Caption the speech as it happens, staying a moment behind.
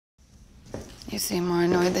You seem more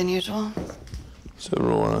annoyed than usual. So,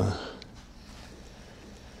 Rona,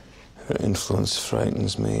 her influence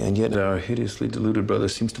frightens me, and yet our hideously deluded brother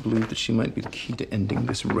seems to believe that she might be the key to ending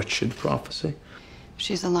this wretched prophecy.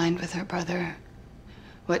 She's aligned with her brother.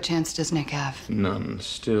 What chance does Nick have? None.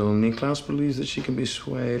 Still, Niklaus believes that she can be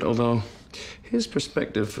swayed, although his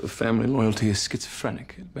perspective of family loyalty is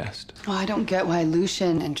schizophrenic at best. Oh, I don't get why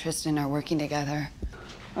Lucian and Tristan are working together.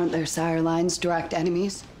 Aren't their sire lines direct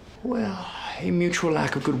enemies? Well, a mutual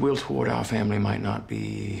lack of goodwill toward our family might not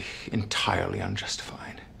be entirely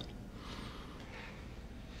unjustified.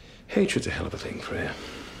 Hatred's a hell of a thing, Freya.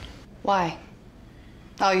 Why?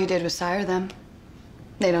 All you did was sire them.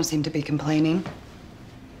 They don't seem to be complaining.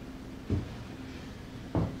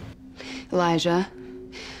 Elijah,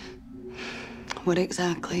 what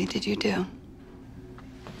exactly did you do?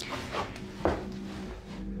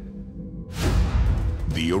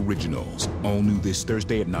 The Originals, all new this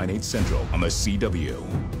Thursday at 9/8 Central on the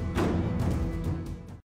CW.